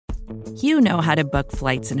You know how to book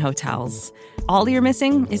flights and hotels. All you're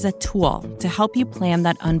missing is a tool to help you plan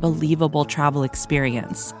that unbelievable travel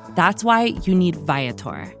experience. That's why you need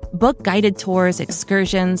Viator. Book guided tours,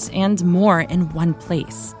 excursions, and more in one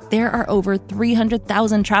place. There are over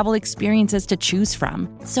 300,000 travel experiences to choose from,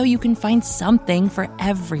 so you can find something for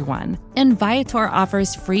everyone. And Viator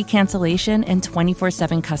offers free cancellation and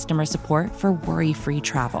 24/7 customer support for worry-free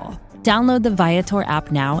travel. Download the Viator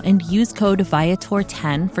app now and use code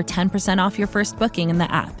Viator10 for 10% off your first booking in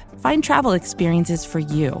the app. Find travel experiences for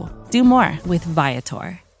you. Do more with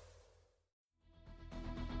Viator.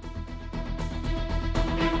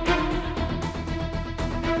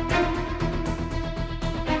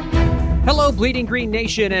 Hello, Bleeding Green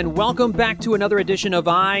Nation, and welcome back to another edition of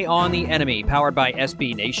Eye on the Enemy, powered by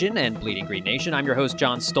SB Nation and Bleeding Green Nation. I'm your host,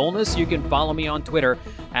 John Stolnis. You can follow me on Twitter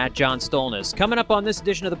at John Stolnis. Coming up on this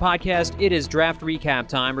edition of the podcast, it is draft recap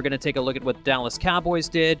time. We're going to take a look at what the Dallas Cowboys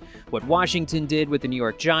did, what Washington did, what the New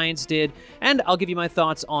York Giants did, and I'll give you my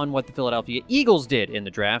thoughts on what the Philadelphia Eagles did in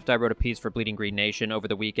the draft. I wrote a piece for Bleeding Green Nation over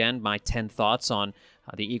the weekend, my 10 thoughts on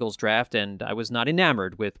the Eagles draft, and I was not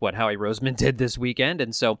enamored with what Howie Roseman did this weekend,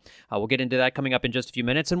 and so we'll get into that coming up in just a few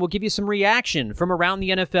minutes, and we'll give you some reaction from around the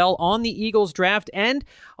NFL on the Eagles draft and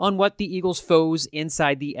on what the Eagles foes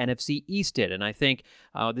inside the NFC East did. And I think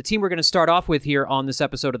the team we're going to start off with here on this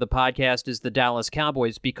episode of the podcast is the Dallas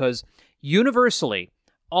Cowboys, because universally,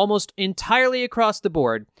 almost entirely across the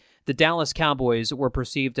board, the Dallas Cowboys were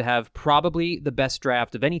perceived to have probably the best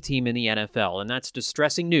draft of any team in the NFL, and that's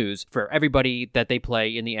distressing news for everybody that they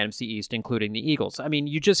play in the NFC East, including the Eagles. I mean,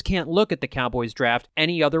 you just can't look at the Cowboys draft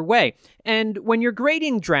any other way. And when you're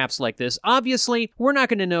grading drafts like this, obviously, we're not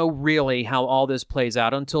going to know really how all this plays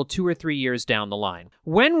out until 2 or 3 years down the line.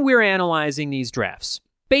 When we're analyzing these drafts,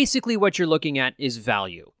 basically what you're looking at is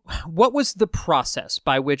value. What was the process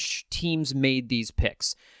by which teams made these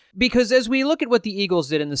picks? Because as we look at what the Eagles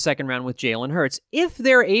did in the second round with Jalen Hurts, if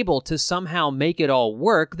they're able to somehow make it all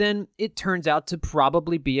work, then it turns out to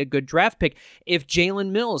probably be a good draft pick. If Jalen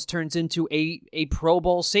Mills turns into a Pro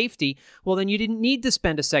Bowl safety, well, then you didn't need to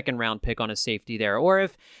spend a second round pick on a safety there. Or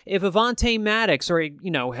if Avonte Maddox or,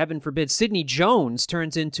 heaven forbid, Sidney Jones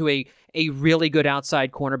turns into a really good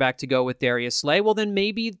outside cornerback to go with Darius Slay, well, then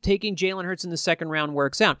maybe taking Jalen Hurts in the second round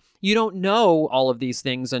works out. You don't know all of these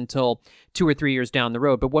things until 2 or 3 years down the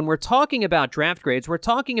road. But when we're talking about draft grades, we're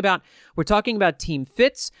talking about team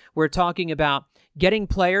fits. We're talking about getting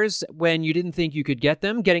players when you didn't think you could get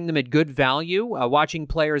them, getting them at good value, watching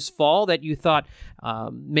players fall that you thought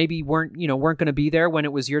maybe weren't going to be there when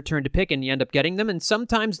it was your turn to pick, and you end up getting them. And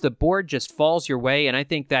sometimes the board just falls your way, and I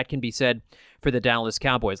think that can be said for the Dallas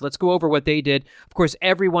Cowboys. Let's go over what they did. Of course,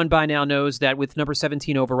 everyone by now knows that with number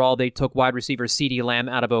 17 overall, they took wide receiver CeeDee Lamb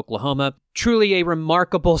out of Oklahoma. Truly a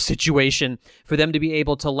remarkable situation for them to be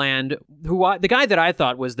able to land the guy that I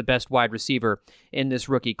thought was the best wide receiver in this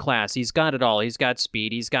rookie class. He's got it all. He's got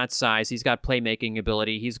speed. He's got size. He's got playmaking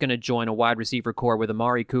ability. He's going to join a wide receiver core with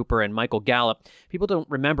Amari Cooper and Michael Gallup. People don't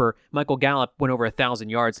remember Michael Gallup went over 1,000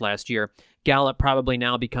 yards last year. Gallup probably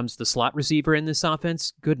now becomes the slot receiver in this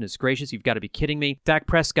offense. Goodness gracious, you've got to be kidding me. Dak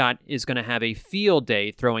Prescott is going to have a field day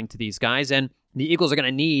throwing to these guys, and the Eagles are going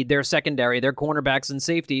to need their secondary, their cornerbacks and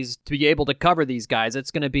safeties to be able to cover these guys. It's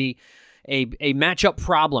going to be a matchup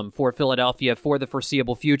problem for Philadelphia for the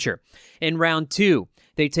foreseeable future. In round 2,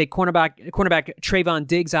 they take cornerback Trayvon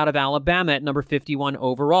Diggs out of Alabama at number 51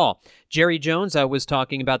 overall. Jerry Jones was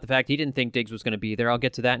talking about the fact he didn't think Diggs was going to be there. I'll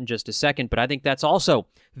get to that in just a second, but I think that's also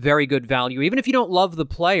very good value. Even if you don't love the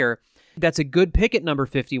player, that's a good pick at number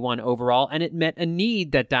 51 overall, and it met a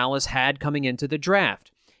need that Dallas had coming into the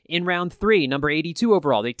draft. In round 3, number 82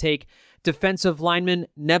 overall, they take defensive lineman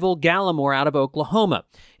Neville Gallimore out of Oklahoma.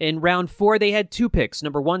 In round 4, they had 2 picks.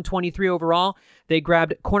 Number 123 overall, they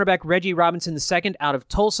grabbed cornerback Reggie Robinson II out of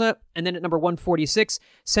Tulsa. And then at number 146,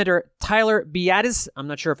 center Tyler Biadasz, I'm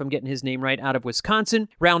not sure if I'm getting his name right, out of Wisconsin.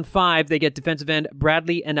 Round 5, they get defensive end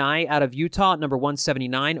Bradlee Anae out of Utah at number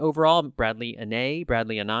 179 overall. Bradlee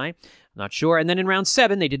Anae. Not sure. And then in round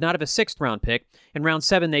 7, they did not have a 6th round pick. In round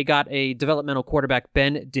 7, they got a developmental quarterback,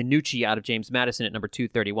 Ben DiNucci, out of James Madison at number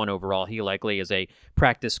 231 overall. He likely is a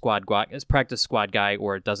practice squad guy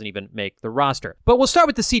or doesn't even make the roster. But we'll start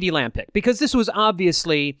with the CeeDee Lamb pick, because this was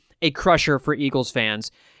obviously a crusher for Eagles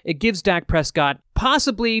fans. It gives Dak Prescott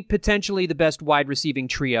potentially the best wide receiving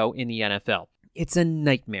trio in the NFL. It's a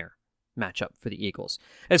nightmare matchup for the Eagles,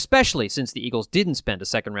 especially since the Eagles didn't spend a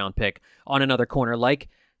 2nd round pick on another corner like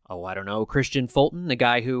Christian Fulton, the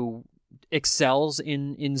guy who excels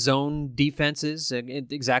in zone defenses,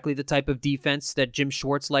 exactly the type of defense that Jim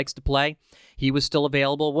Schwartz likes to play. He was still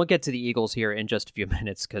available. We'll get to the Eagles here in just a few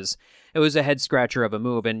minutes because it was a head-scratcher of a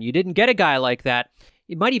move, and you didn't get a guy like that.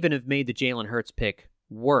 It might even have made the Jalen Hurts pick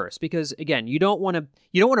worse because, again, you don't want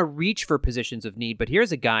to reach for positions of need, but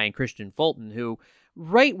here's a guy in Christian Fulton who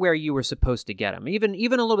right where you were supposed to get him, even a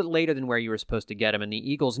little bit later than where you were supposed to get him. And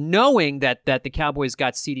the Eagles, knowing that the Cowboys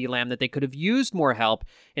got CeeDee Lamb, that they could have used more help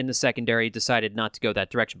in the secondary, decided not to go that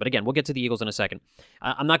direction. But again, we'll get to the Eagles in a second.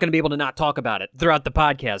 I'm not going to be able to not talk about it throughout the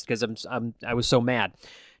podcast because I was so mad.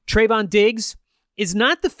 Trayvon Diggs is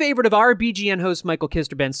not the favorite of our BGN host Michael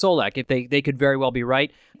Kister Ben Solak. If they could very well be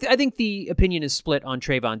right. I think the opinion is split on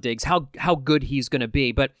Trayvon Diggs, how good he's going to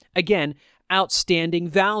be. But again, outstanding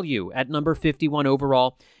value at number 51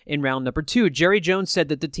 overall in round number 2. Jerry Jones said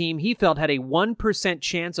that the team he felt had a 1%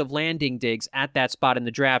 chance of landing Diggs at that spot in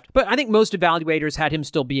the draft, but I think most evaluators had him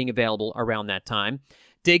still being available around that time.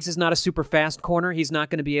 Diggs is not a super fast corner. He's not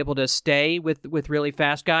going to be able to stay with really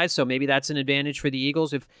fast guys, so maybe that's an advantage for the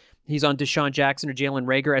Eagles if he's on Deshaun Jackson or Jalen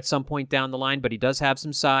Reagor at some point down the line, but he does have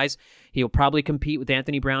some size. He'll probably compete with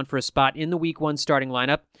Anthony Brown for a spot in the Week 1 starting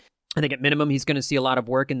lineup. I think at minimum, he's going to see a lot of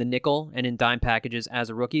work in the nickel and in dime packages as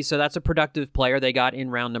a rookie. So that's a productive player they got in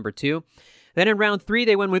round number 2. Then in round 3,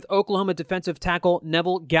 they went with Oklahoma defensive tackle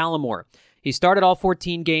Neville Gallimore. He started all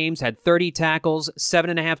 14 games, had 30 tackles,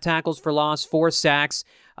 7.5 tackles for loss, 4 sacks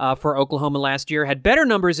for Oklahoma last year. Had better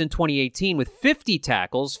numbers in 2018 with 50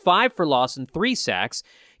 tackles, 5 for loss, and 3 sacks.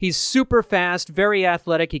 He's super fast, very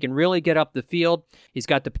athletic. He can really get up the field. He's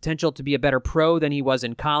got the potential to be a better pro than he was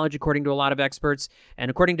in college, according to a lot of experts. And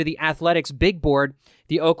according to the Athletics Big Board,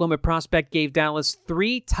 the Oklahoma prospect gave Dallas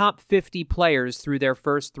 3 top 50 players through their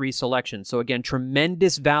first 3 selections. So again,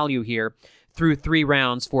 tremendous value here through 3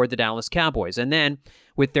 rounds for the Dallas Cowboys. And then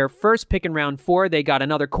with their first pick in round 4, they got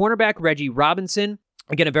another cornerback, Reggie Robinson.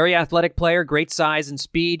 Again, a very athletic player, great size and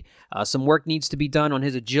speed. Some work needs to be done on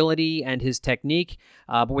his agility and his technique.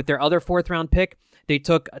 But with their other 4th-round pick, they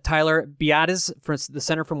took Tyler Biadasz, the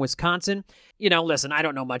center from Wisconsin. Listen, I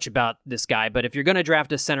don't know much about this guy, but if you're going to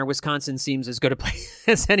draft a center, Wisconsin seems as good a place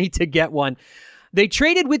as any to get one. They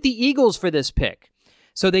traded with the Eagles for this pick.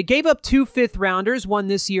 So they gave up 2 5th-rounders, one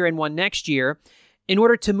this year and one next year, in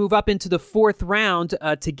order to move up into the 4th round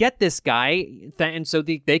to get this guy. And so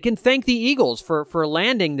they can thank the Eagles for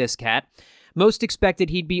landing this cat. Most expected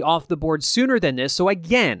he'd be off the board sooner than this. So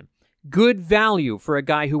again, good value for a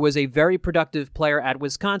guy who was a very productive player at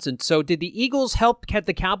Wisconsin. So did the Eagles help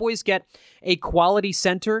the Cowboys get a quality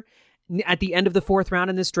center at the end of the 4th round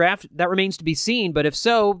in this draft? That remains to be seen. But if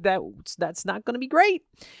so, that's not going to be great.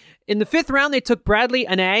 In the 5th round, they took Bradley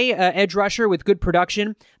Anae, edge rusher with good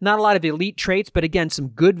production. Not a lot of elite traits, but again, some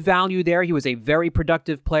good value there. He was a very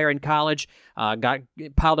productive player in college,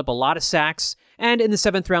 piled up a lot of sacks. And in the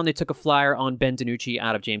 7th round, they took a flyer on Ben DiNucci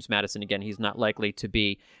out of James Madison. Again, he's not likely to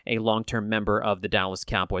be a long-term member of the Dallas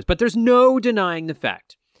Cowboys. But there's no denying the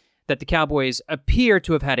fact that the Cowboys appear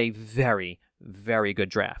to have had a very, very good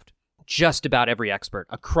draft. Just about every expert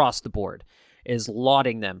across the board is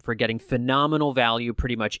lauding them for getting phenomenal value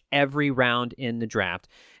pretty much every round in the draft.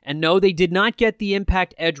 And no, they did not get the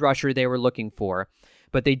impact edge rusher they were looking for,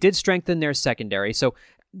 but they did strengthen their secondary. So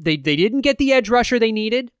they didn't get the edge rusher they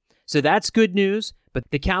needed, so that's good news. But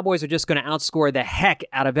the Cowboys are just going to outscore the heck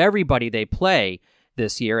out of everybody they play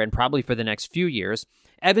this year and probably for the next few years.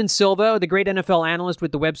 Evan Silva, the great NFL analyst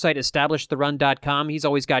with the website EstablishTheRun.com, he's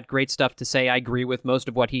always got great stuff to say. I agree with most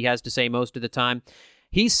of what he has to say most of the time.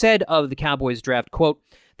 He said of the Cowboys draft, quote,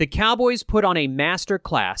 "The Cowboys put on a master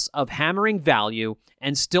class of hammering value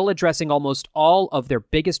and still addressing almost all of their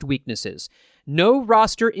biggest weaknesses. No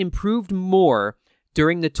roster improved more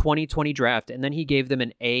during the 2020 draft." And then he gave them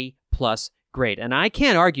an A+ grade. And I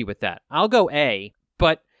can't argue with that. I'll go A,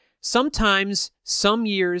 but sometimes, some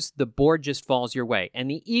years, the board just falls your way.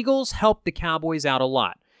 And the Eagles helped the Cowboys out a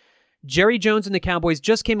lot. Jerry Jones and the Cowboys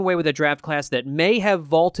just came away with a draft class that may have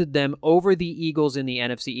vaulted them over the Eagles in the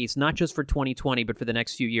NFC East, not just for 2020, but for the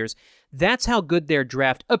next few years. That's how good their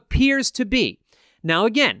draft appears to be. Now,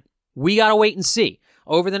 again, we got to wait and see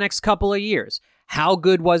over the next couple of years. How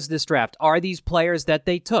good was this draft? Are these players that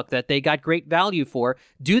they took, that they got great value for,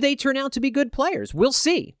 do they turn out to be good players? We'll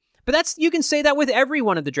see. But you can say that with every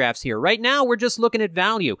one of the drafts here. Right now, we're just looking at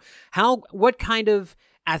value. What kind of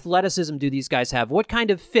athleticism do these guys have? What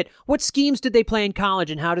kind of fit? What schemes did they play in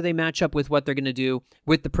college, and how do they match up with what they're going to do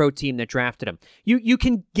with the pro team that drafted them? You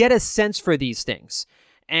can get a sense for these things.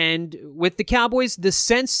 And with the Cowboys, the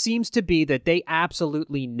sense seems to be that they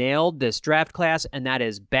absolutely nailed this draft class, and that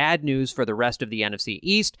is bad news for the rest of the NFC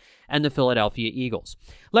East and the Philadelphia Eagles.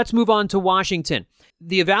 Let's move on to Washington.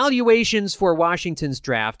 The evaluations for Washington's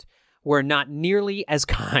draft were not nearly as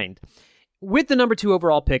kind. With the number 2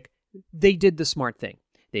 overall pick, they did the smart thing.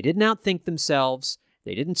 They didn't outthink themselves.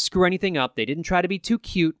 They didn't screw anything up. They didn't try to be too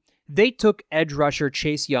cute. They took edge rusher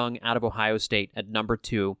Chase Young out of Ohio State at number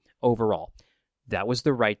 2 overall. That was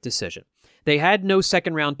the right decision. They had no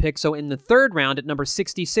second-round pick, so in the 3rd round at number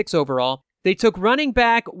 66 overall, they took running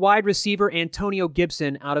back, wide receiver Antonio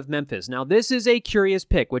Gibson out of Memphis. Now, this is a curious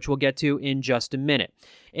pick, which we'll get to in just a minute.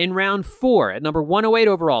 In round 4, at number 108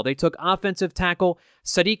 overall, they took offensive tackle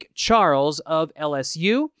Sadiq Charles of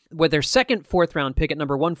LSU. With their second 4th-round pick at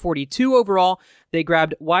number 142 overall, they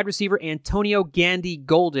grabbed wide receiver Antonio Gandy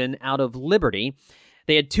Golden out of Liberty.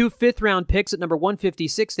 They had 2 5th-round picks at number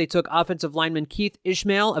 156. They took offensive lineman Keith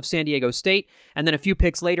Ishmael of San Diego State. And then a few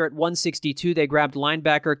picks later at 162, they grabbed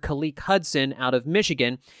linebacker Khaleke Hudson out of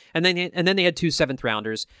Michigan. And then they had 2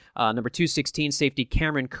 7th-rounders, number 216 safety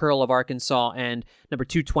Cameron Curl of Arkansas, and number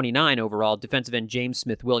 229 overall defensive end James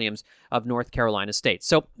Smith-Williams of North Carolina State.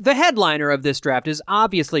 So the headliner of this draft is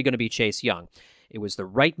obviously going to be Chase Young. It was the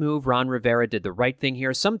right move. Ron Rivera did the right thing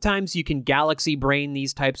here. Sometimes you can galaxy brain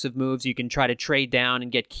these types of moves. You can try to trade down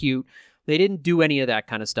and get cute. They didn't do any of that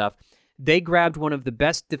kind of stuff. They grabbed one of the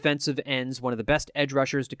best defensive ends, one of the best edge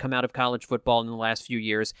rushers to come out of college football in the last few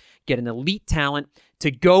years, get an elite talent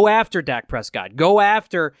to go after Dak Prescott, go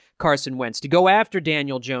after Carson Wentz, to go after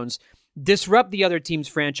Daniel Jones, disrupt the other team's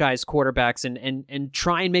franchise quarterbacks and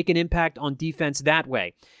try and make an impact on defense that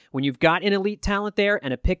way. When you've got an elite talent there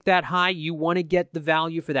and a pick that high, you want to get the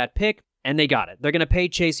value for that pick, and they got it. They're going to pay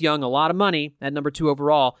Chase Young a lot of money at number 2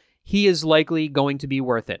 overall. He is likely going to be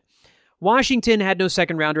worth it. Washington had no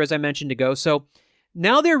second rounder, as I mentioned, to go, so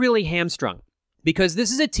now they're really hamstrung because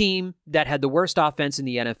this is a team that had the worst offense in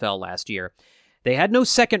the NFL last year. They had no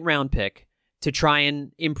second round pick to try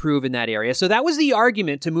and improve in that area. So that was the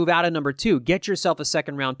argument to move out of number 2. Get yourself a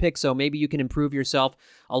second-round pick so maybe you can improve yourself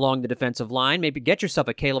along the defensive line. Maybe get yourself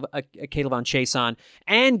a K'Lavon Chaisson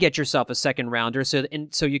and get yourself a second-rounder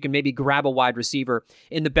so you can maybe grab a wide receiver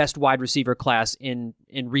in the best wide receiver class in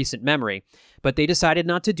recent memory. But they decided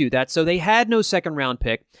not to do that, so they had no second-round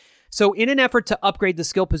pick. So in an effort to upgrade the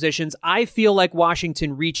skill positions, I feel like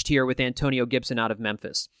Washington reached here with Antonio Gibson out of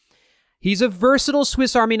Memphis. He's a versatile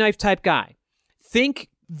Swiss Army knife type guy. Think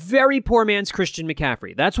very poor man's Christian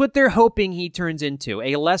McCaffrey. That's what they're hoping he turns into,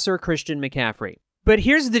 a lesser Christian McCaffrey. But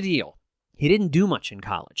here's the deal. He didn't do much in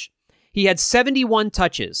college. He had 71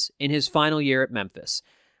 touches in his final year at Memphis.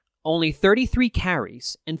 Only 33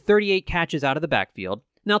 carries and 38 catches out of the backfield.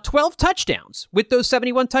 Now, 12 touchdowns with those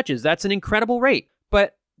 71 touches. That's an incredible rate.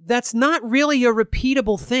 But that's not really a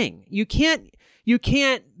repeatable thing. You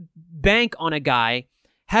can't bank on a guy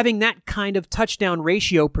having that kind of touchdown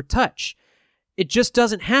ratio per touch. It just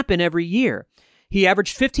doesn't happen every year. He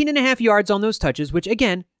averaged 15.5 yards on those touches, which,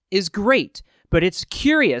 again, is great. But it's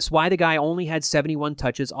curious why the guy only had 71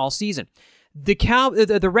 touches all season.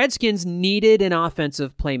 The Redskins needed an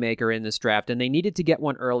offensive playmaker in this draft, and they needed to get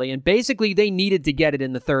one early. And basically, they needed to get it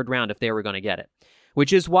in the 3rd round if they were going to get it,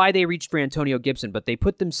 which is why they reached for Antonio Gibson. But they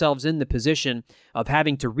put themselves in the position of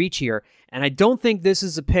having to reach here, and I don't think this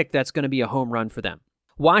is a pick that's going to be a home run for them.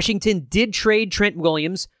 Washington did trade Trent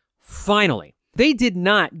Williams, finally. They did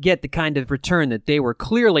not get the kind of return that they were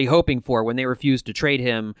clearly hoping for when they refused to trade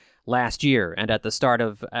him last year and at the start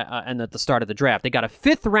of the draft. They got a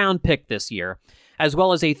 5th-round pick this year, as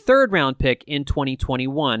well as a 3rd-round pick in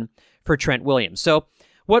 2021 for Trent Williams. So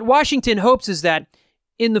what Washington hopes is that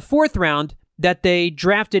in the 4th round that they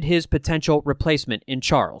drafted his potential replacement in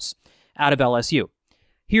Charles out of LSU.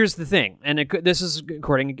 Here's the thing, and this is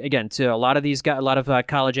according, again, to a lot of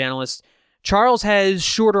college analysts. Charles has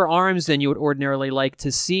shorter arms than you would ordinarily like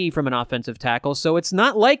to see from an offensive tackle, so it's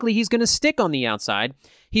not likely he's going to stick on the outside.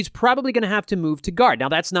 He's probably going to have to move to guard. Now,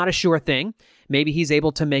 that's not a sure thing. Maybe he's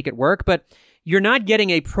able to make it work, but you're not getting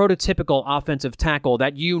a prototypical offensive tackle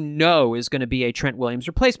that you know is going to be a Trent Williams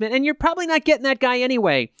replacement, and you're probably not getting that guy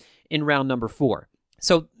anyway in round number 4.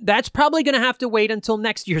 So that's probably going to have to wait until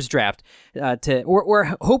next year's draft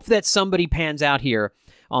or hope that somebody pans out here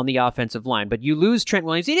on the offensive line. But you lose Trent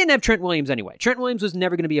Williams. You didn't have Trent Williams anyway. Trent Williams was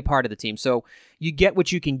never going to be a part of the team. So you get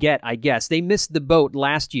what you can get, I guess. They missed the boat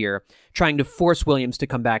last year trying to force Williams to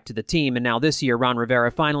come back to the team, and now this year, Ron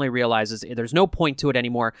Rivera finally realizes there's no point to it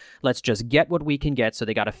anymore. Let's just get what we can get. So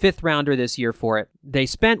they got a 5th rounder this year for it. They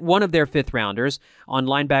spent one of their 5th rounders on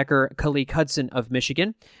linebacker Khaleke Hudson of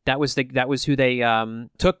Michigan. That was who they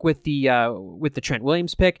took with the Trent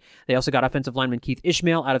Williams pick. They also got offensive lineman Keith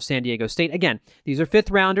Ishmael out of San Diego State. Again, these are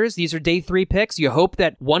 5th rounders. These are day 3 picks. You hope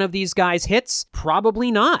that one of these guys hits?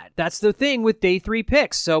 Probably not. That's the thing with day 3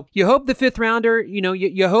 picks. So you hope the 5th rounder,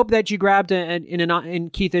 you hope that you grabbed in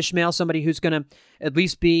Keith Ishmael, somebody who's going to at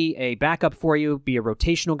least be a backup for you, be a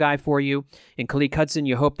rotational guy for you. In Khaleke Hudson,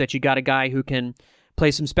 you hope that you got a guy who can play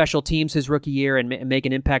some special teams his rookie year and make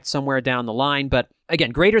an impact somewhere down the line. But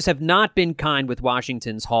again, graders have not been kind with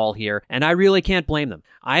Washington's haul here, and I really can't blame them.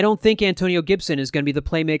 I don't think Antonio Gibson is going to be the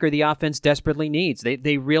playmaker the offense desperately needs.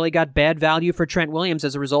 They really got bad value for Trent Williams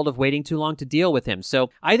as a result of waiting too long to deal with him. So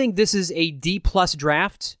I think this is a D-plus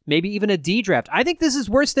draft, maybe even a D draft. I think this is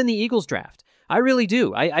worse than the Eagles draft. I really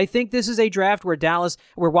do. I think this is a draft where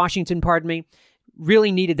Washington,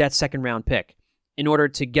 really needed that 2nd round pick in order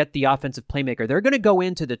to get the offensive playmaker. They're going to go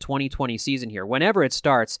into the 2020 season here, whenever it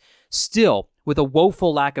starts, still with a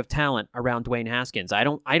woeful lack of talent around Dwayne Haskins. I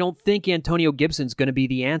don't think Antonio Gibson's going to be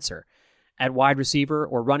the answer at wide receiver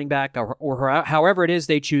or running back or however it is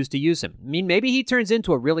they choose to use him. I mean, maybe he turns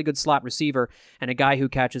into a really good slot receiver and a guy who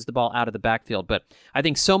catches the ball out of the backfield, but I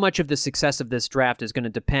think so much of the success of this draft is going to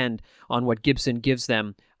depend on what Gibson gives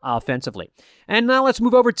them offensively. And now let's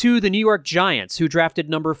move over to the New York Giants, who drafted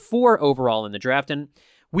number 4 overall in the draft. And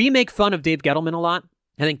we make fun of Dave Gettleman a lot.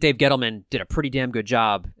 I think Dave Gettleman did a pretty damn good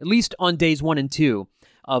job, at least on days 1 and 2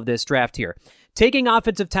 of this draft here. Taking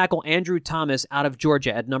offensive tackle Andrew Thomas out of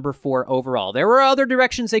Georgia at number 4 overall. There were other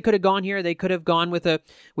directions they could have gone here. They could have gone with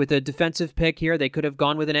a defensive pick here. They could have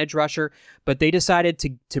gone with an edge rusher, but they decided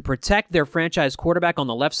to protect their franchise quarterback on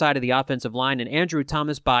the left side of the offensive line, and Andrew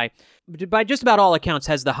Thomas, by just about all accounts,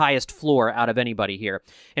 has the highest floor out of anybody here.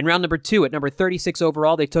 In round number 2, at number 36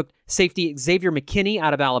 overall, they took safety Xavier McKinney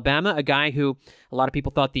out of Alabama, a guy who a lot of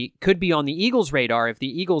people thought could be on the Eagles' radar if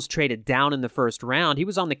the Eagles traded down in the 1st round. He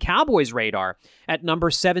was on the Cowboys' radar at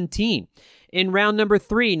number 17. In round number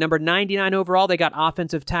 3, number 99 overall, they got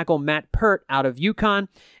offensive tackle Matt Pert out of UConn.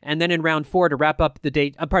 And then in round 4, to wrap up the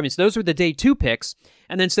day, so those were the day 2 picks.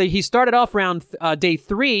 And then so he started off day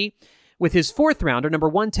 3 with his 4th rounder, number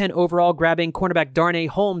 110 overall, grabbing cornerback Darnay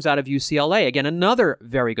Holmes out of UCLA. Again, another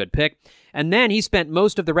very good pick. And then he spent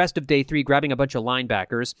most of the rest of day 3 grabbing a bunch of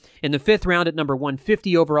linebackers. In the 5th round at number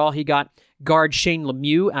 150 overall, he got guard Shane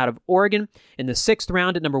Lemieux out of Oregon. In the 6th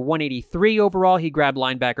round at number 183 overall, he grabbed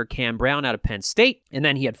linebacker Cam Brown out of Penn State. And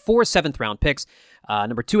then he had 4 7th-round picks.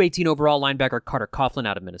 Number 218 overall, linebacker Carter Coughlin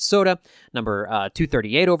out of Minnesota. Number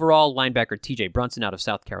 238 overall, linebacker TJ Brunson out of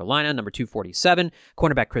South Carolina. Number 247,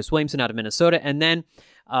 cornerback Chris Williamson out of Minnesota. And then,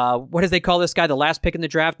 what does they call this guy? The last pick in the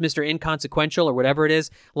draft, Mr. Inconsequential or whatever it is,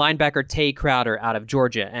 linebacker Tay Crowder out of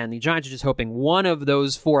Georgia. And the Giants are just hoping one of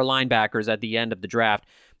those 4 linebackers at the end of the draft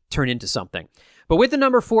turn into something. But with the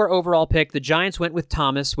number 4 overall pick, the Giants went with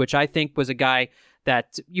Thomas, which I think was a guy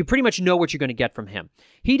that you pretty much know what you're going to get from him.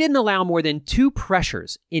 He didn't allow more than 2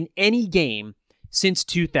 pressures in any game since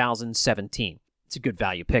 2017. It's a good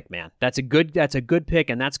value pick, man. That's a good pick,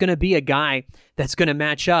 and that's going to be a guy that's going to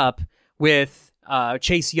match up with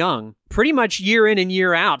Chase Young pretty much year in and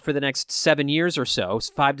year out for the next 7 years or so,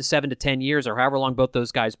 5 to 7 to 10 years, or however long both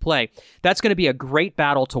those guys play. That's going to be a great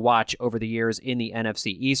battle to watch over the years in the NFC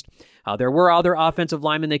East. There were other offensive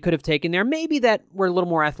linemen they could have taken there, maybe that were a little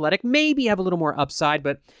more athletic, maybe have a little more upside,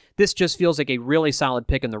 but this just feels like a really solid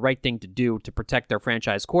pick and the right thing to do to protect their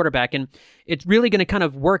franchise quarterback. And it's really going to kind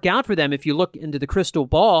of work out for them if you look into the crystal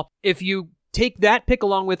ball. If you take that pick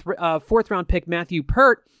along with 4th-round pick Matthew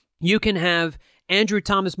Pert, you can have Andrew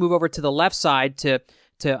Thomas move over to the left side to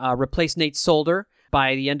replace Nate Solder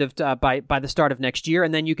by the end of by the start of next year,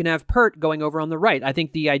 and then you can have Pert going over on the right. I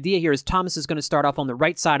think the idea here is Thomas is going to start off on the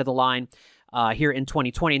right side of the line here in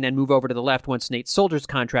 2020, and then move over to the left once Nate Solder's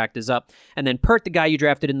contract is up, and then Pert, the guy you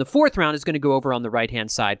drafted in the 4th round, is going to go over on the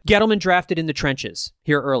right-hand side. Gettleman drafted in the trenches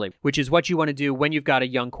here early, which is what you want to do when you've got a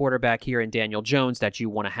young quarterback here in Daniel Jones that you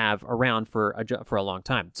want to have around for a long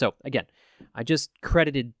time. So again, I just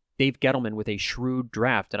credited Dave Gettleman with a shrewd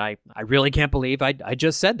draft, and I really can't believe I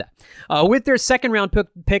just said that. With their 2nd-round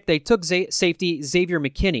pick, they took safety Xavier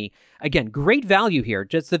McKinney. Again, great value here.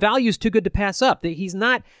 Just the value is too good to pass up. He's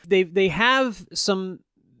not. They have some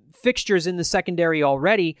fixtures in the secondary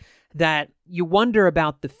already that you wonder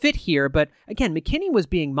about the fit here. But again, McKinney was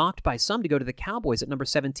being mocked by some to go to the Cowboys at number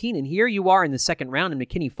 17, and here you are in the 2nd round, and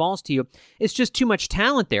McKinney falls to you. It's just too much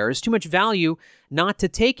talent there. There's too much value not to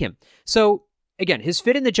take him. So Again, his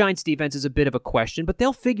fit in the Giants defense is a bit of a question, but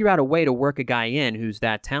they'll figure out a way to work a guy in who's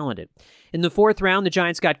that talented. In the 4th round, the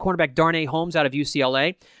Giants got cornerback Darnay Holmes out of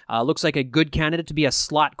UCLA. Looks like a good candidate to be a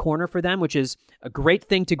slot corner for them, which is a great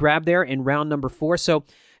thing to grab there in round number 4. So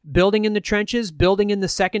building in the trenches, building in the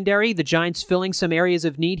secondary, the Giants filling some areas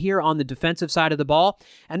of need here on the defensive side of the ball.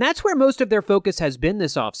 And that's where most of their focus has been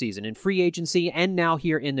this offseason in free agency and now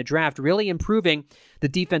here in the draft, really improving the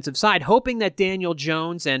defensive side, hoping that Daniel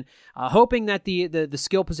Jones and hoping that the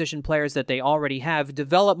skill position players that they already have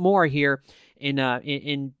develop more here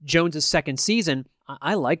in Jones' second season.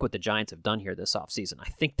 I like what the Giants have done here this offseason. I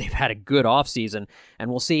think they've had a good offseason, and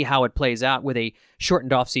we'll see how it plays out with a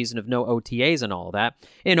shortened offseason of no OTAs and all of that.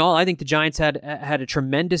 In all, I think the Giants had a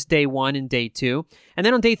tremendous day 1 and day 2. And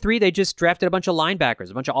then on day 3, they just drafted a bunch of linebackers,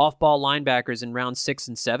 a bunch of off-ball linebackers in rounds 6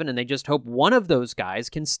 and 7, and they just hope one of those guys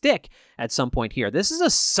can stick at some point here. This is a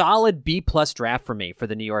solid B-plus draft for me for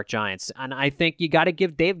the New York Giants, and I think you got to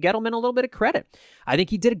give Dave Gettleman a little bit of credit. I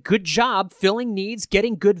think he did a good job filling needs,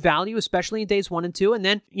 getting good value, especially in days 1 and 2, and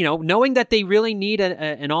then, knowing that they really need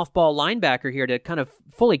an off-ball linebacker here to kind of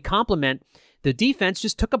fully complement the defense,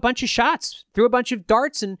 just took a bunch of shots, threw a bunch of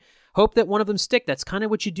darts, and hope that one of them stick. That's kind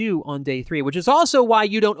of what you do on day 3, which is also why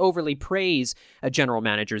you don't overly praise a general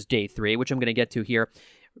manager's day 3, which I'm going to get to here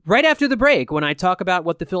right after the break when I talk about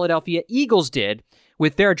what the Philadelphia Eagles did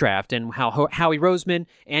with their draft and how Howie Roseman,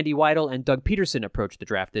 Andy Weidel, and Doug Peterson approached the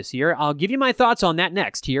draft this year. I'll give you my thoughts on that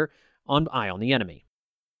next here on Eye on the Enemy.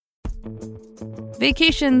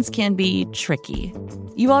 Vacations can be tricky.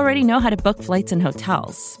 You already know how to book flights and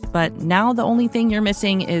hotels, but now the only thing you're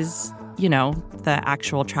missing is, the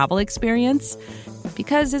actual travel experience.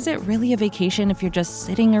 Because is it really a vacation if you're just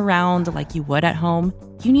sitting around like you would at home?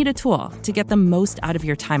 You need a tool to get the most out of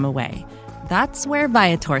your time away. That's where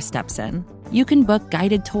Viator steps in. You can book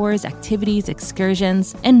guided tours, activities,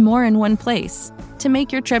 excursions, and more in one place to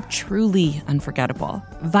make your trip truly unforgettable.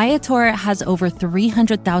 Viator has over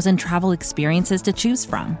 300,000 travel experiences to choose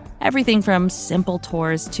from. Everything from simple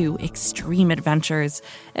tours to extreme adventures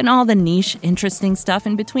and all the niche, interesting stuff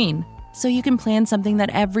in between. So you can plan something that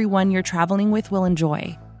everyone you're traveling with will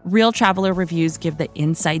enjoy. Real traveler reviews give the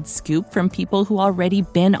inside scoop from people who already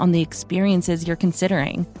been on the experiences you're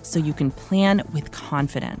considering, so you can plan with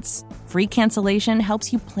confidence. Free cancellation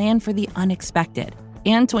helps you plan for the unexpected.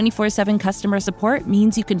 And 24/7 customer support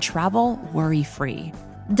means you can travel worry-free.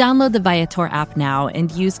 Download the Viator app now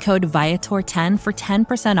and use code Viator10 for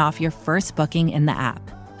 10% off your first booking in the app.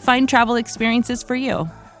 Find travel experiences for you.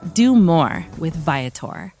 Do more with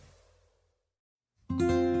Viator.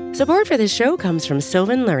 Support for this show comes from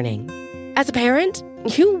Sylvan Learning. As a parent,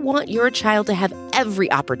 you want your child to have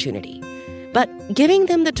every opportunity, but giving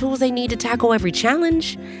them the tools they need to tackle every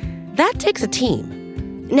challenge, that takes a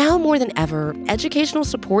team. Now more than ever, educational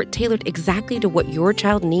support tailored exactly to what your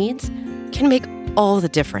child needs can make all the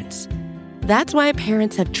difference. That's why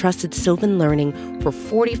parents have trusted Sylvan Learning for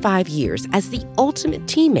 45 years as the ultimate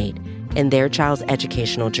teammate in their child's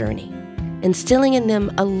educational journey, instilling in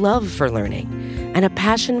them a love for learning and a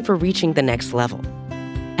passion for reaching the next level.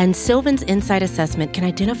 And Sylvan's Insight Assessment can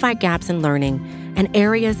identify gaps in learning and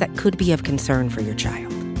areas that could be of concern for your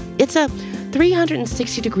child. It's a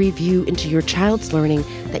 360-degree view into your child's learning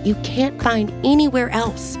that you can't find anywhere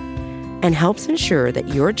else, and helps ensure that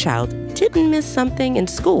your child didn't miss something in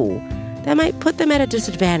school that might put them at a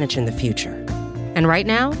disadvantage in the future. And right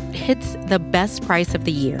now, it's the best price of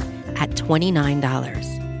the year at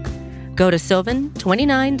 $29. Go to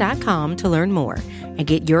sylvan29.com to learn more and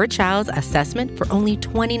get your child's assessment for only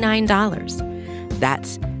 $29.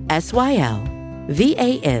 That's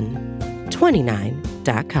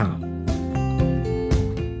SYLVAN29.com.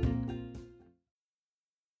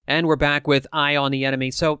 And we're back with Eye on the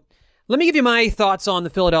Enemy. So let me give you my thoughts on the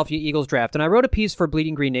Philadelphia Eagles draft. And I wrote a piece for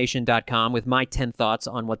bleedinggreennation.com with my 10 thoughts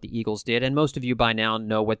on what the Eagles did. And most of you by now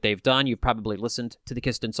know what they've done. You've probably listened to the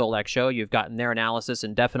Kist and Solak show. You've gotten their analysis,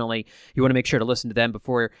 and definitely you want to make sure to listen to them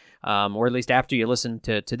before, or at least after you listen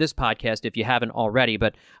to this podcast if you haven't already.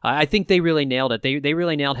 But I think they really nailed it. They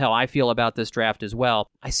really nailed how I feel about this draft as well.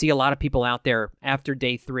 I see a lot of people out there after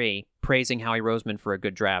day 3 praising Howie Roseman for a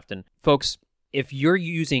good draft. And folks, if you're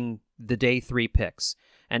using the day 3 picks,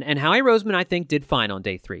 and Howie Roseman, I think, did fine on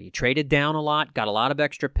day 3. He traded down a lot, got a lot of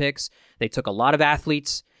extra picks. They took a lot of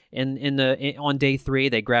athletes on day 3.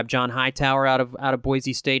 They grabbed John Hightower out of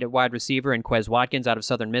Boise State at wide receiver and Quez Watkins out of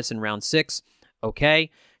Southern Miss in round 6. Okay.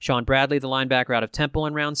 Sean Bradley, the linebacker out of Temple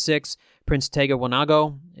in round 6. Prince Tega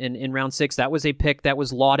Wanago in round 6. That was a pick that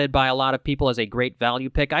was lauded by a lot of people as a great value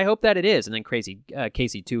pick. I hope that it is. And then Casey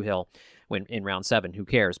Toohill in round 7. Who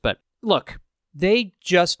cares? But look, they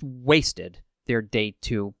just wasted their day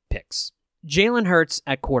 2 picks. Jalen Hurts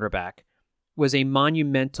at quarterback was a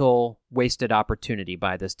monumental wasted opportunity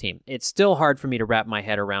by this team. It's still hard for me to wrap my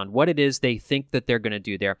head around what it is they think that they're going to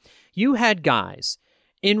do there. You had guys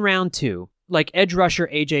in round 2, like edge rusher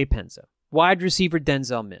A.J. Penza, wide receiver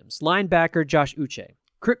Denzel Mims, linebacker Josh Uche,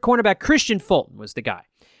 cornerback Christian Fulton was the guy,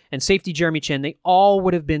 and safety Jeremy Chinn. They all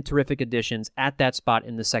would have been terrific additions at that spot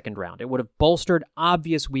in the second round. It would have bolstered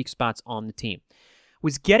obvious weak spots on the team.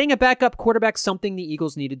 Was getting a backup quarterback something the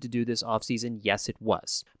Eagles needed to do this offseason? Yes, it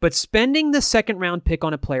was. But spending the second round pick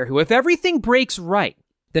on a player who, if everything breaks right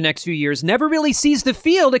the next few years, never really sees the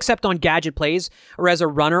field except on gadget plays or as a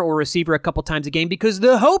runner or receiver a couple times a game, because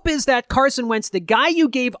the hope is that Carson Wentz, the guy you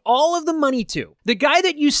gave all of the money to, the guy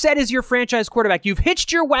that you said is your franchise quarterback, you've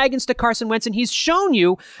hitched your wagons to Carson Wentz, and he's shown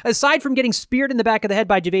you, aside from getting speared in the back of the head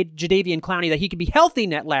by Jadeveon Clowney, that he could be healthy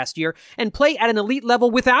net last year and play at an elite level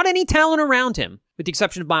without any talent around him, with the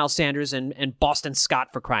exception of Miles Sanders and Boston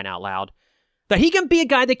Scott, for crying out loud, that he can be a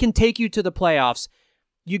guy that can take you to the playoffs.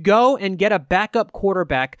 You go and get a backup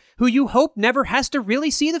quarterback who you hope never has to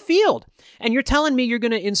really see the field. And you're telling me you're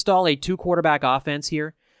going to install a 2-quarterback offense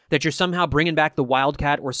here? That you're somehow bringing back the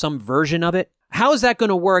Wildcat or some version of it? How is that going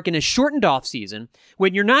to work in a shortened offseason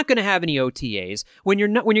when you're not going to have any OTAs, when you're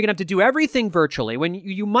going to have to do everything virtually, when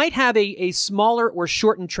you might have a smaller or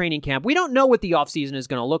shortened training camp? We don't know what the offseason is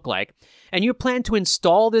going to look like. And you plan to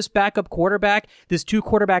install this backup quarterback, this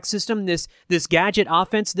 2-quarterback system, this gadget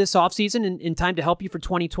offense this offseason in time to help you for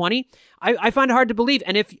 2020? I find it hard to believe.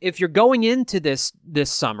 And if you're going into this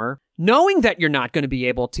summer knowing that you're not going to be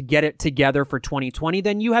able to get it together for 2020,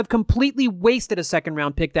 then you have completely wasted a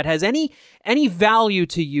second-round pick that has any value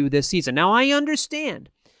to you this season. Now, I understand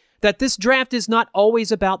that this draft is not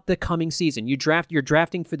always about the coming season. You're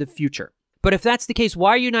drafting for the future. But if that's the case,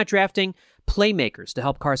 why are you not drafting playmakers to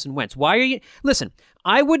help Carson Wentz? Why are you... Listen,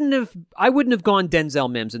 I wouldn't have gone Denzel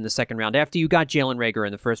Mims in the second round after you got Jalen Reagor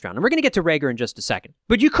in the first round. And we're going to get to Reagor in just a second.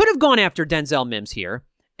 But you could have gone after Denzel Mims here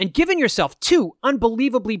and given yourself 2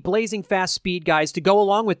 unbelievably blazing fast speed guys to go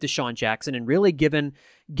along with Deshaun Jackson and really given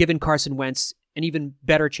Carson Wentz an even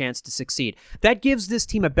better chance to succeed. That gives this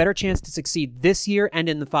team a better chance to succeed this year and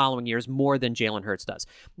in the following years more than Jalen Hurts does.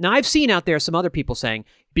 Now, I've seen out there some other people saying,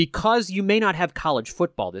 because you may not have college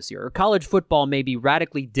football this year, or college football may be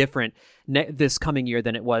radically different this coming year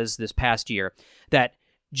than it was this past year, that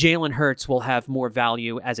Jalen Hurts will have more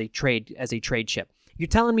value as a trade chip. You're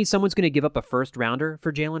telling me someone's going to give up a first rounder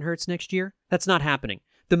for Jalen Hurts next year? That's not happening.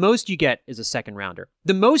 The most you get is a second rounder.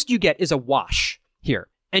 The most you get is a wash here.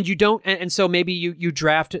 And you don't, and so maybe you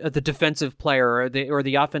draft the defensive player or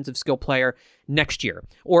the offensive skill player next year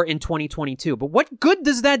or in 2022. But what good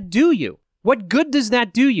does that do you? What good does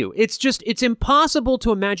that do you? It's impossible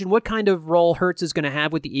to imagine what kind of role Hurts is going to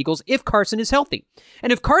have with the Eagles if Carson is healthy.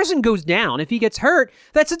 And if Carson goes down, if he gets hurt,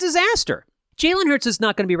 that's a disaster. Jalen Hurts is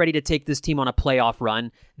not going to be ready to take this team on a playoff run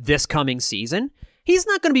this coming season. He's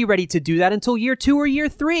not going to be ready to do that until year 2 or year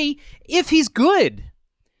 3 if he's good.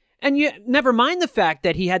 And you never mind the fact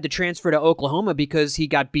that he had to transfer to Oklahoma because he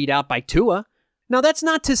got beat out by Tua. Now, that's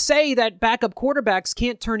not to say that backup quarterbacks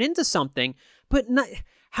can't turn into something, but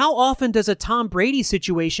how often does a Tom Brady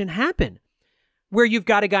situation happen? Where you've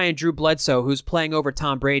got a guy in Drew Bledsoe who's playing over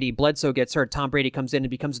Tom Brady, Bledsoe gets hurt, Tom Brady comes in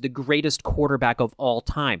and becomes the greatest quarterback of all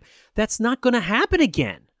time. That's not going to happen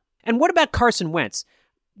again. And what about Carson Wentz?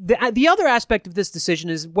 The other aspect of this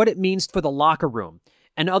decision is what it means for the locker room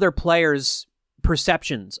and other players'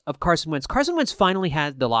 perceptions of Carson Wentz. Carson Wentz finally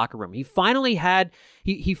had the locker room. He finally had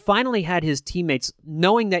his teammates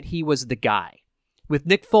knowing that he was the guy. With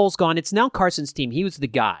Nick Foles gone, it's now Carson's team. He was the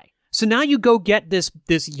guy. So now you go get this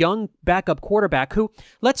young backup quarterback who,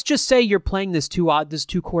 let's just say you're playing this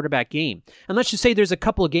two quarterback game. And let's just say there's a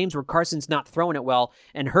couple of games where Carson's not throwing it well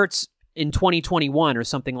and Hurts in 2021 or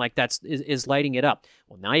something like that is lighting it up.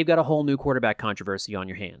 Well, now you've got a whole new quarterback controversy on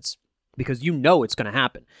your hands. Because you know it's going to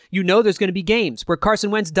happen. You know there's going to be games where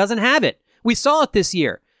Carson Wentz doesn't have it. We saw it this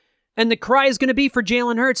year. And the cry is going to be for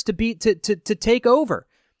Jalen Hurts to take over.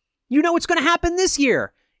 You know it's going to happen this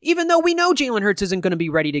year, even though we know Jalen Hurts isn't going to be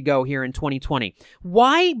ready to go here in 2020.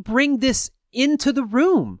 Why bring this into the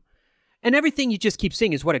room? And everything you just keep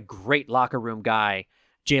seeing is what a great locker room guy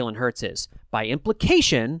Jalen Hurts is. By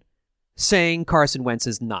implication, saying Carson Wentz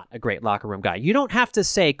is not a great locker room guy. You don't have to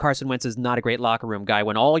say Carson Wentz is not a great locker room guy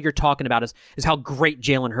when all you're talking about is how great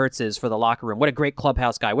Jalen Hurts is for the locker room. What a great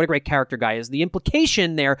clubhouse guy. What a great character guy is. The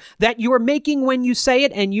implication there that you are making when you say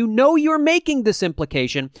it, and you know you're making this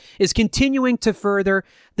implication, is continuing to further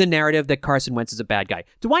the narrative that Carson Wentz is a bad guy.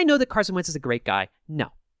 Do I know that Carson Wentz is a great guy?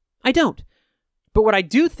 No, I don't. But what I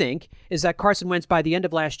do think is that Carson Wentz, by the end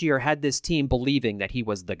of last year, had this team believing that he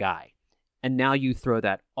was the guy. And now you throw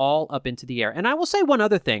that all up into the air. And I will say one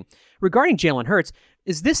other thing regarding Jalen Hurts.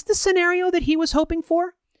 Is this the scenario that he was hoping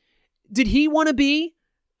for? Did he want to be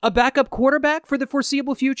a backup quarterback for the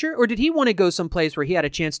foreseeable future? Or did he want to go someplace where he had a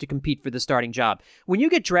chance to compete for the starting job? When you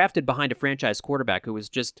get drafted behind a franchise quarterback who was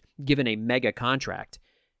just given a mega contract,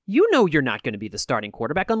 you know you're not going to be the starting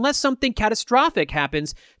quarterback unless something catastrophic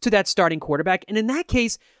happens to that starting quarterback. And in that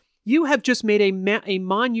case, you have just made a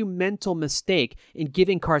monumental mistake in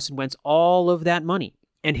giving Carson Wentz all of that money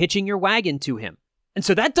and hitching your wagon to him. And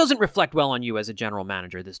so that doesn't reflect well on you as a general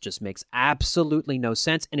manager. This just makes absolutely no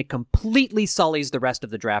sense, and it completely sullies the rest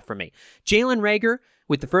of the draft for me. Jalen Reagor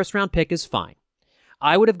with the first-round pick is fine.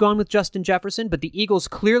 I would have gone with Justin Jefferson, but the Eagles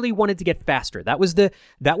clearly wanted to get faster. That was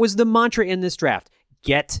the mantra in this draft.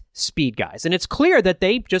 Get speed guys. And it's clear that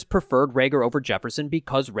they just preferred Reagor over Jefferson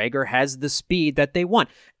because Reagor has the speed that they want.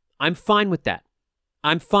 I'm fine with that.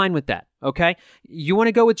 Okay? You want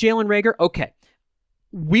to go with Jalen Reagor? Okay.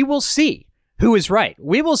 We will see who is right.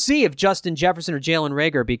 We will see if Justin Jefferson or Jalen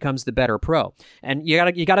Reagor becomes the better pro. And you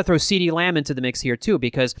gotta throw CeeDee Lamb into the mix here too,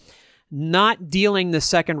 because not dealing the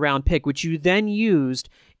second-round pick, which you then used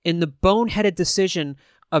in the boneheaded decision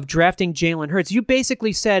of drafting Jalen Hurts, you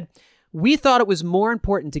basically said, we thought it was more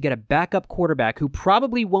important to get a backup quarterback who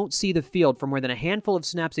probably won't see the field for more than a handful of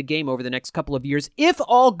snaps a game over the next couple of years, if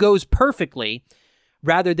all goes perfectly,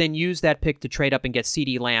 rather than use that pick to trade up and get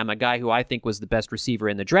CeeDee Lamb, a guy who I think was the best receiver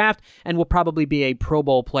in the draft and will probably be a Pro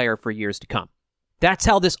Bowl player for years to come. That's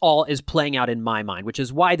how this all is playing out in my mind, which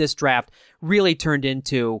is why this draft really turned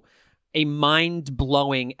into a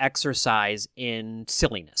mind-blowing exercise in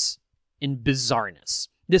silliness, in bizarreness.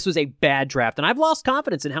 This was a bad draft, and I've lost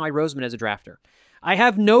confidence in Howie Roseman as a drafter. I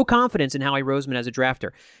have no confidence in Howie Roseman as a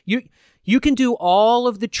drafter. You can do all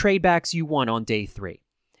of the trade backs you want on day 3,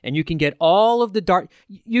 and you can get all of the dart.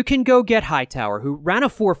 You can go get Hightower, who ran a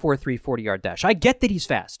 4.43 40-yard dash. I get that he's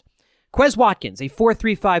fast. Quez Watkins, a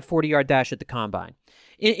 4.35 40-yard dash at the combine.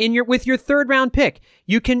 With your third-round pick,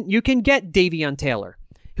 you can get Davion Taylor,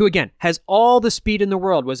 who again has all the speed in the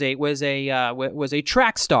world. Was a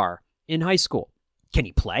track star in high school. Can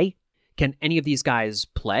he play? Can any of these guys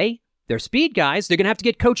play? They're speed guys. They're going to have to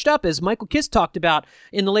get coached up, as Michael Kiss talked about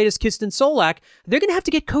in the latest Kist and Solak. They're going to have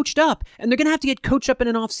to get coached up, and they're going to have to get coached up in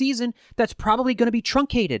an offseason that's probably going to be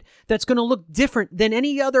truncated, that's going to look different than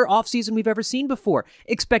any other offseason we've ever seen before.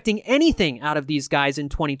 Expecting anything out of these guys in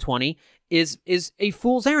 2020 is a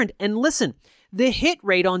fool's errand. And listen, the hit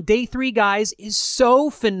rate on day 3 guys is so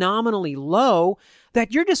phenomenally low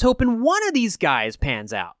that you're just hoping one of these guys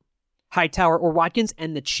pans out. Hightower or Watkins,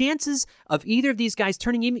 and the chances of either of these guys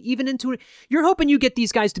turning even into you're hoping you get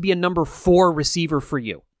these guys to be a number 4 receiver for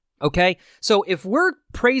you. Okay? So if we're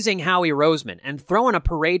praising Howie Roseman and throwing a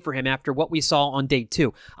parade for him after what we saw on day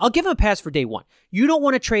 2, I'll give him a pass for day 1. You don't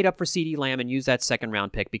want to trade up for CeeDee Lamb and use that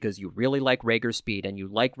second-round pick because you really like Reagor's speed and you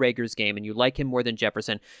like Reagor's game and you like him more than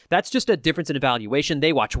Jefferson. That's just a difference in evaluation.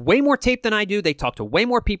 They watch way more tape than I do. They talk to way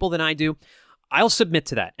more people than I do. I'll submit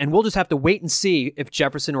to that, and we'll just have to wait and see if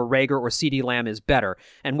Jefferson or Reagor or CeeDee Lamb is better,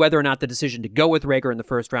 and whether or not the decision to go with Reagor in the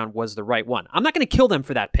first round was the right one. I'm not going to kill them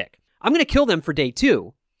for that pick. I'm going to kill them for day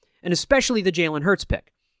 2, and especially the Jalen Hurts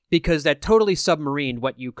pick, because that totally submarined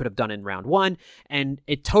what you could have done in round 1, and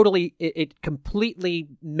it completely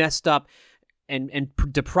messed up and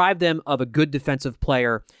deprived them of a good defensive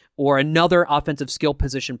player or another offensive skill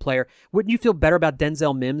position player. Wouldn't you feel better about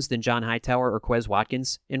Denzel Mims than John Hightower or Quez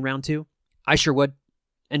Watkins in round 2? I sure would.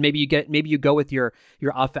 And maybe you go with your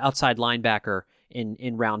outside linebacker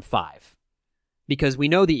in round 5. Because we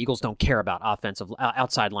know the Eagles don't care about offensive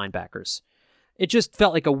outside linebackers. It just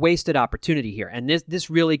felt like a wasted opportunity here. And this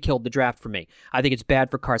really killed the draft for me. I think it's bad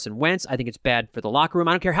for Carson Wentz. I think it's bad for the locker room.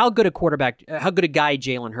 I don't care how good a guy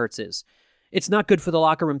Jalen Hurts is. It's not good for the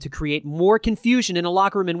locker room to create more confusion in a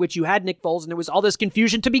locker room in which you had Nick Foles and there was all this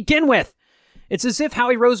confusion to begin with. It's as if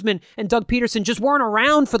Howie Roseman and Doug Peterson just weren't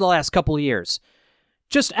around for the last couple of years.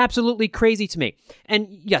 Just absolutely crazy to me. And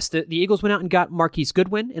yes, the Eagles went out and got Marquise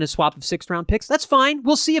Goodwin in a swap of 6th-round picks. That's fine.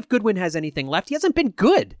 We'll see if Goodwin has anything left. He hasn't been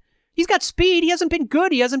good. He's got speed. He hasn't been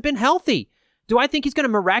good. He hasn't been healthy. Do I think he's going to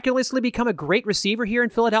miraculously become a great receiver here in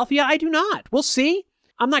Philadelphia? I do not. We'll see.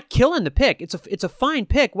 I'm not killing the pick. It's a fine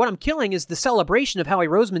pick. What I'm killing is the celebration of Howie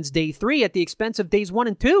Roseman's day 3 at the expense of days 1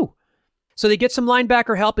 and 2. So they get some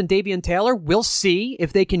linebacker help in Davion Taylor. We'll see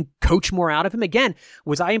if they can coach more out of him. Again,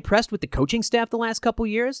 was I impressed with the coaching staff the last couple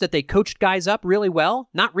years, that they coached guys up really well?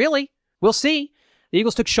 Not really. We'll see. The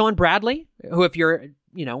Eagles took Sean Bradley, who, if you're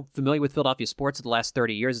familiar with Philadelphia sports of the last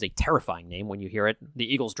 30 years, is a terrifying name when you hear it. The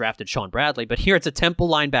Eagles drafted Sean Bradley, but here it's a Temple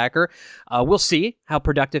linebacker. We'll see how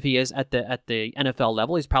productive he is at the NFL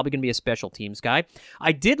level. He's probably going to be a special teams guy.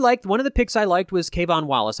 I did like, one of the picks I liked was Kayvon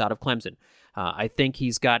Wallace out of Clemson. I think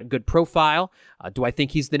he's got a good profile. Do I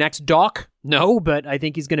think he's the next Doc? No, but I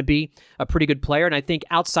think he's going to be a pretty good player. And I think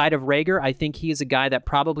outside of Reagor, I think he is a guy that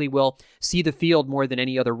probably will see the field more than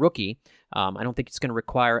any other rookie. I don't think it's going to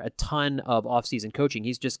require a ton of offseason coaching.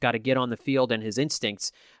 He's just got to get on the field, and his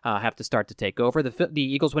instincts have to start to take over. The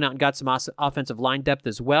Eagles went out and got some offensive line depth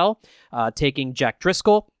as well, taking Jack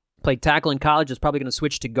Driscoll. Played tackle in college, is probably going to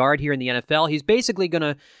switch to guard here in the NFL. He's basically going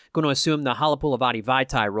to assume the Halapoulivaati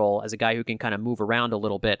Vaitai role as a guy who can kind of move around a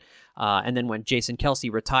little bit. And then when Jason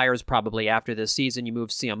Kelce retires probably after this season, you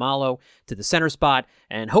move Ciamalo to the center spot.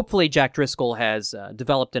 And hopefully Jack Driscoll has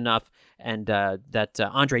developed enough, and that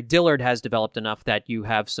Andre Dillard has developed enough that you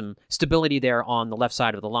have some stability there on the left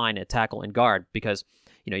side of the line at tackle and guard, because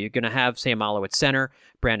you're going to have Ciamalo at center,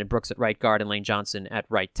 Brandon Brooks at right guard, and Lane Johnson at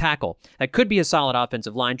right tackle. That could be a solid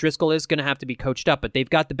offensive line. Driscoll is going to have to be coached up, but they've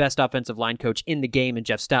got the best offensive line coach in the game in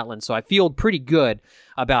Jeff Statland, so I feel pretty good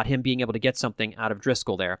about him being able to get something out of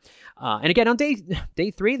Driscoll there. And again, on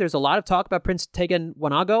day 3, there's a lot of talk about Prince Tegan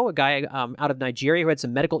Wanago, a guy out of Nigeria who had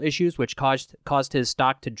some medical issues, which caused his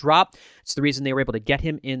stock to drop. It's the reason they were able to get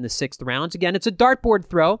him in the 6th round. Again, it's a dartboard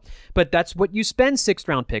throw, but that's what you spend 6th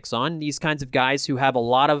round picks on, these kinds of guys who have a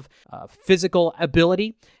lot of physical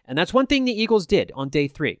ability. And that's one thing the Eagles did on day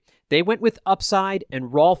 3. They went with upside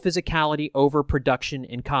and raw physicality over production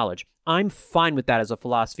in college. I'm fine with that as a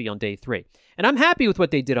philosophy on day 3. And I'm happy with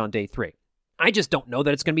what they did on day 3. I just don't know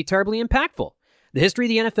that it's going to be terribly impactful. The history of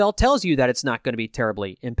the NFL tells you that it's not going to be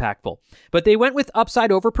terribly impactful. But they went with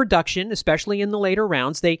upside over production, especially in the later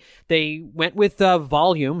rounds. They went with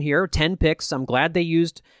volume here, 10 picks. I'm glad they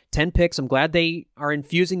used 10 picks. I'm glad they are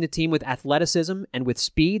infusing the team with athleticism and with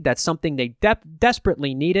speed. That's something they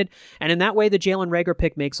desperately needed. And in that way, the Jalen Reagor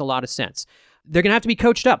pick makes a lot of sense. They're going to have to be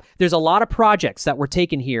coached up. There's a lot of projects that were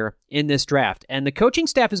taken here in this draft, and the coaching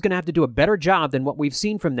staff is going to have to do a better job than what we've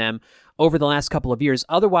seen from them over the last couple of years.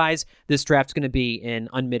 Otherwise, this draft's going to be an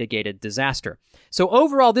unmitigated disaster. So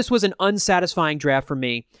overall, this was an unsatisfying draft for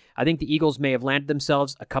me. I think the Eagles may have landed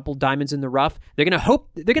themselves a couple diamonds in the rough. They're going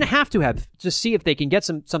to have to see if they can get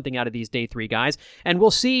something out of these day 3 guys. And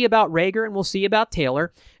we'll see about Reagor, and we'll see about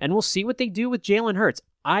Taylor, and we'll see what they do with Jalen Hurts.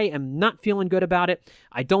 I am not feeling good about it.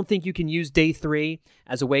 I don't think you can use day 3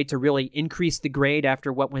 as a way to really increase the grade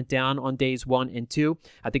after what went down on days 1 and 2.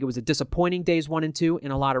 I think it was a disappointing days 1 and 2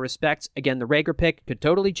 in a lot of respects. Again, the Reagor pick could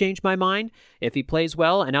totally change my mind if he plays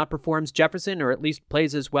well and outperforms Jefferson, or at least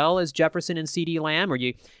plays as well as Jefferson and CeeDee Lamb, or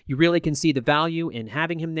you really can see the value in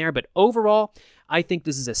having him there. But overall, I think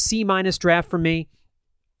this is a C- draft for me.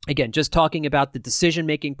 Again, just talking about the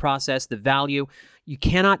decision-making process, the value, you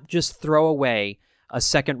cannot just throw away a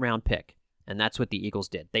 2nd round pick. And that's what the Eagles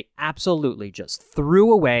did. They absolutely just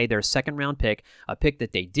threw away their 2nd round pick, a pick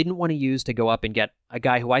that they didn't want to use to go up and get a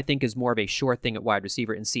guy who I think is more of a sure thing at wide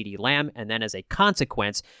receiver in CeeDee Lamb. And then as a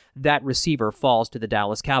consequence, that receiver falls to the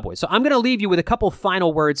Dallas Cowboys. So I'm going to leave you with a couple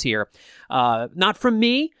final words here. Not from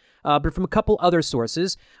me, but from a couple other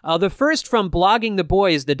sources. The first from Blogging the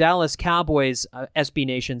Boys, the Dallas Cowboys SB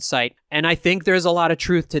Nation site. And I think there's a lot of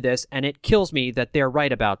truth to this, and it kills me that they're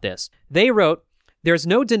right about this. They wrote, "There's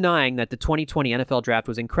no denying that the 2020 NFL Draft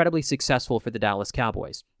was incredibly successful for the Dallas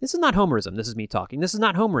Cowboys. This is not homerism. This is me talking. This is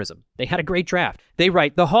not homerism. They had a great draft." They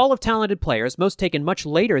write, "The haul of talented players, most taken much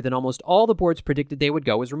later than almost all the boards predicted they would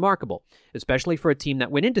go, is remarkable, especially for a team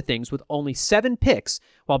that went into things with only 7 picks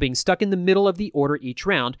while being stuck in the middle of the order each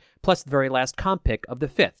round, plus the very last comp pick of the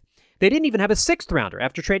 5th. They didn't even have a 6th rounder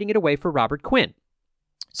after trading it away for Robert Quinn.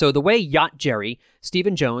 So the way Yacht Jerry,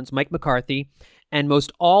 Stephen Jones, Mike McCarthy, and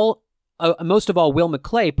most of all, Will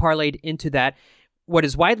McClay parlayed into that, what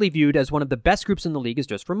is widely viewed as one of the best groups in the league, is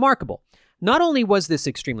just remarkable. Not only was this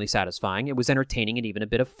extremely satisfying, it was entertaining and even a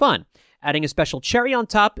bit of fun. Adding a special cherry on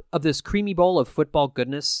top of this creamy bowl of football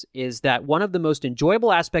goodness is that one of the most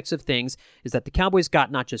enjoyable aspects of things is that the Cowboys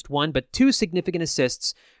got not just 1, but 2 significant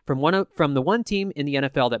assists from the one team in the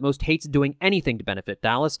NFL that most hates doing anything to benefit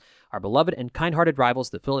Dallas, our beloved and kind-hearted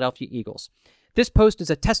rivals, the Philadelphia Eagles. This post is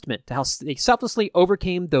a testament to how they selflessly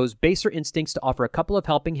overcame those baser instincts to offer a couple of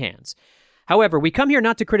helping hands. However, we come here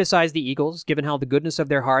not to criticize the Eagles, given how the goodness of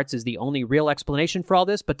their hearts is the only real explanation for all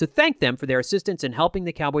this, but to thank them for their assistance in helping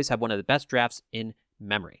the Cowboys have one of the best drafts in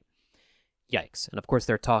memory." Yikes. And of course,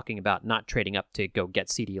 they're talking about not trading up to go get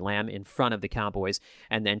CeeDee Lamb in front of the Cowboys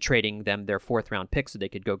and then trading them their 4th round pick so they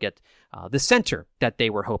could go get the center that they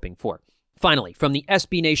were hoping for. Finally, from the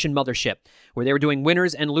SB Nation mothership, where they were doing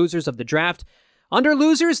winners and losers of the draft. Under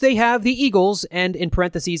losers, they have the Eagles, and in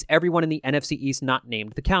parentheses, everyone in the NFC East not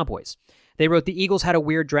named the Cowboys. They wrote the Eagles had a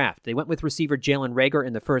weird draft. They went with receiver Jalen Reagor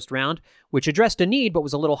in the first round, which addressed a need but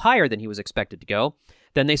was a little higher than he was expected to go.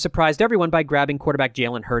 Then they surprised everyone by grabbing quarterback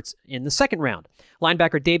Jalen Hurts in the second round.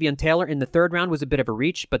 Linebacker Davion Taylor in the third round was a bit of a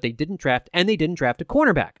reach, but they didn't draft a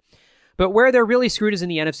cornerback. But where they're really screwed is in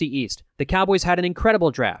the NFC East. The Cowboys had an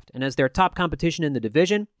incredible draft, and as their top competition in the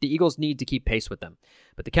division, the Eagles need to keep pace with them.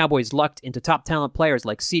 But the Cowboys lucked into top talent players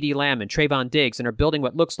like CeeDee Lamb and Trayvon Diggs and are building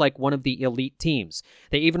what looks like one of the elite teams.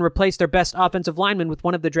 They even replaced their best offensive lineman with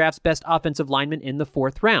one of the draft's best offensive linemen in the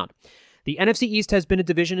fourth round. The NFC East has been a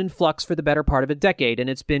division in flux for the better part of a decade, and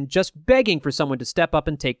it's been just begging for someone to step up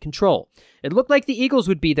and take control. It looked like the Eagles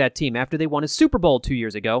would be that team after they won a Super Bowl 2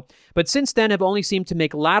 years ago, but since then have only seemed to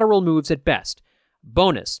make lateral moves at best.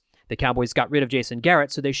 Bonus, the Cowboys got rid of Jason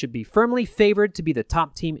Garrett, so they should be firmly favored to be the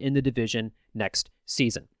top team in the division next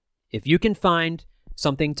season. If you can find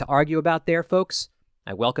something to argue about there, folks,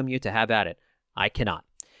 I welcome you to have at it. I cannot.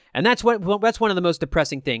 And that's one of the most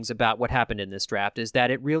depressing things about what happened in this draft is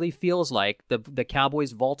that it really feels like the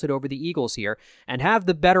Cowboys vaulted over the Eagles here and have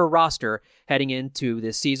the better roster heading into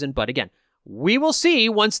this season. But again, we will see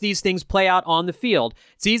once these things play out on the field.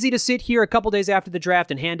 It's easy to sit here a couple days after the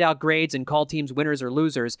draft and hand out grades and call teams winners or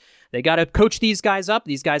losers. They got to coach these guys up.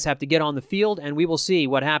 These guys have to get on the field, and we will see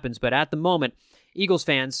what happens. But at the moment, Eagles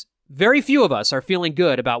fans, very few of us are feeling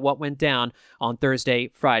good about what went down on Thursday,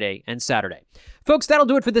 Friday, and Saturday. Folks, that'll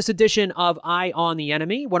do it for this edition of Eye on the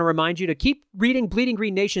Enemy. Want to remind you to keep reading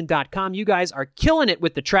bleedinggreennation.com. You guys are killing it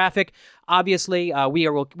with the traffic. Obviously, we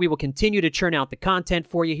will continue to churn out the content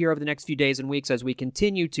for you here over the next few days and weeks as we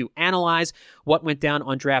continue to analyze what went down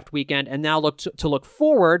on draft weekend and now look to look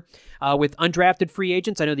forward with undrafted free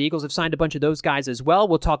agents. I know the Eagles have signed a bunch of those guys as well.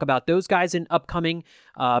 We'll talk about those guys in upcoming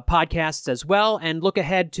podcasts as well and look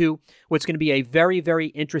ahead to what's going to be a very, very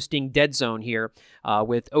interesting dead zone here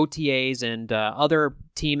with OTAs and other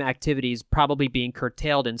team activities probably being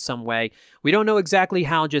curtailed in some way. We don't know exactly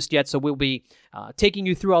how just yet, so we'll be taking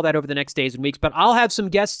you through all that over the next days and weeks. But I'll have some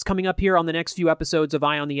guests coming up here on the next few episodes of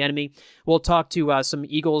Eye on the Enemy. We'll talk to some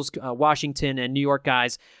Eagles, Washington, and New York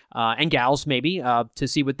guys and gals, maybe, to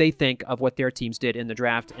see what they think of what their teams did in the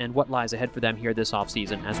draft and what lies ahead for them here this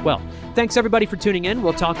offseason as well. Thanks, everybody, for tuning in.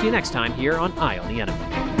 We'll talk to you next time here on Eye on the Enemy.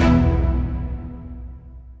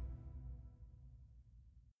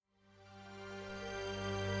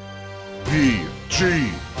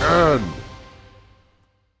 BGN.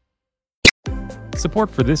 Support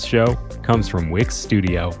for this show comes from Wix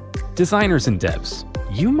Studio. Designers and devs,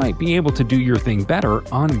 you might be able to do your thing better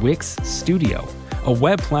on Wix Studio, a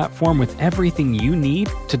web platform with everything you need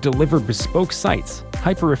to deliver bespoke sites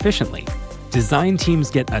hyper-efficiently. Design teams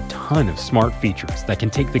get a ton of smart features that can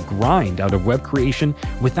take the grind out of web creation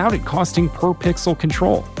without it costing per-pixel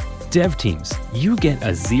control. Dev teams, you get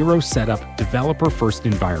a zero-setup, developer-first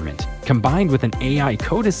environment, combined with an AI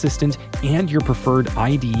code assistant and your preferred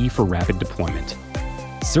IDE for rapid deployment.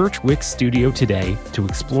 Search Wix Studio today to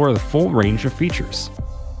explore the full range of features.